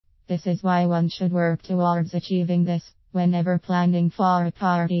This is why one should work towards achieving this. Whenever planning for a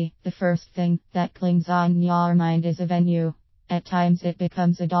party, the first thing that clings on your mind is a venue. At times it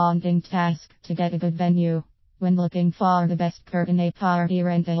becomes a daunting task to get a good venue. When looking for the best Courtenay party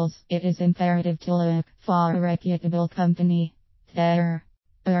rentals, it is imperative to look for a reputable company. There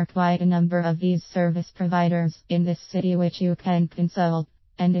are quite a number of these service providers in this city which you can consult.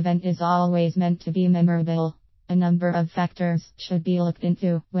 An event is always meant to be memorable. A number of factors should be looked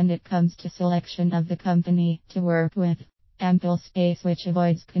into when it comes to selection of the company to work with. Ample space which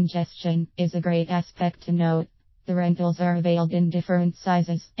avoids congestion is a great aspect to note. The rentals are available in different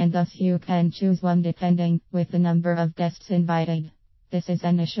sizes, and thus you can choose one depending with the number of guests invited. This is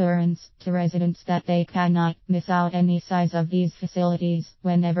an assurance to residents that they cannot miss out any size of these facilities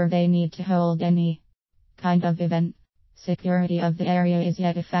whenever they need to hold any kind of event. Security of the area is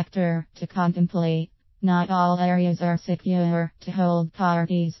yet a factor to contemplate. Not all areas are secure to hold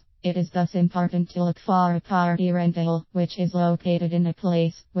parties. It is thus important to look for a party rental which is located in a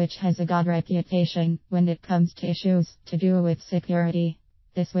place which has a good reputation when it comes to issues to do with security.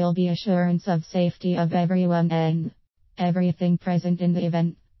 This will be assurance of safety of everyone and everything present in the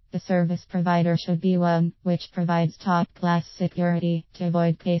event. The service provider should be one which provides top-class security to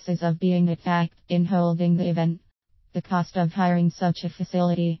avoid cases of being attacked in holding the event. The cost of hiring such a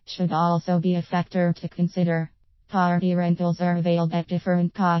facility should also be a factor to consider. Party rentals are available at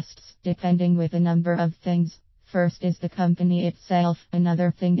different costs, depending with a number of things. First is the company itself,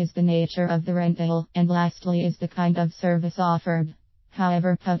 another thing is the nature of the rental, and lastly is the kind of service offered.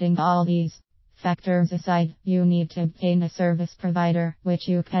 However, putting all these factors aside, you need to obtain a service provider which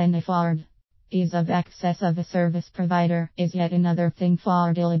you can afford. Ease of access of a service provider is yet another thing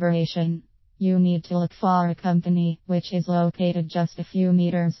for deliberation. You need to look for a company which is located just a few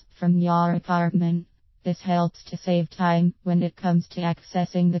meters from your apartment. This helps to save time when it comes to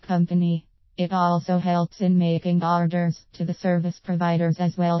accessing the company. It also helps in making orders to the service providers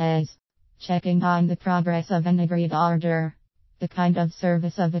as well as checking on the progress of an agreed order. The kind of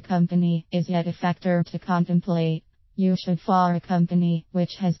service of a company is yet a factor to contemplate. You should for a company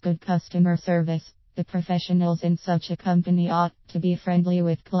which has good customer service. The professionals in such a company ought to be friendly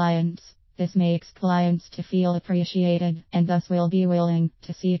with clients. This makes clients to feel appreciated and thus will be willing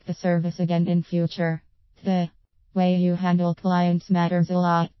to seek the service again in future. The way you handle clients matters a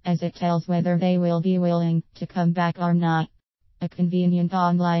lot, as it tells whether they will be willing to come back or not. A convenient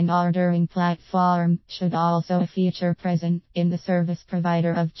online ordering platform should also feature present in the service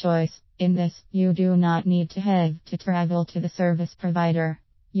provider of choice. In this, you do not need to have to travel to the service provider.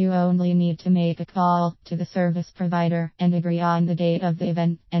 You only need to make a call to the service provider and agree on the date of the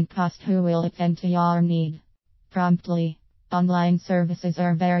event and cost who will attend to your need promptly. Online services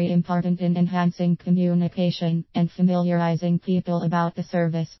are very important in enhancing communication and familiarizing people about the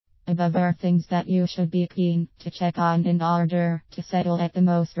service. Above are things that you should be keen to check on in order to settle at the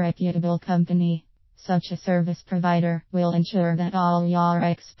most reputable company. Such a service provider will ensure that all your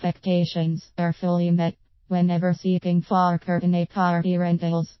expectations are fully met. Whenever seeking for Courtenay party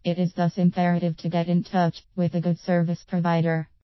rentals, it is thus imperative to get in touch with a good service provider.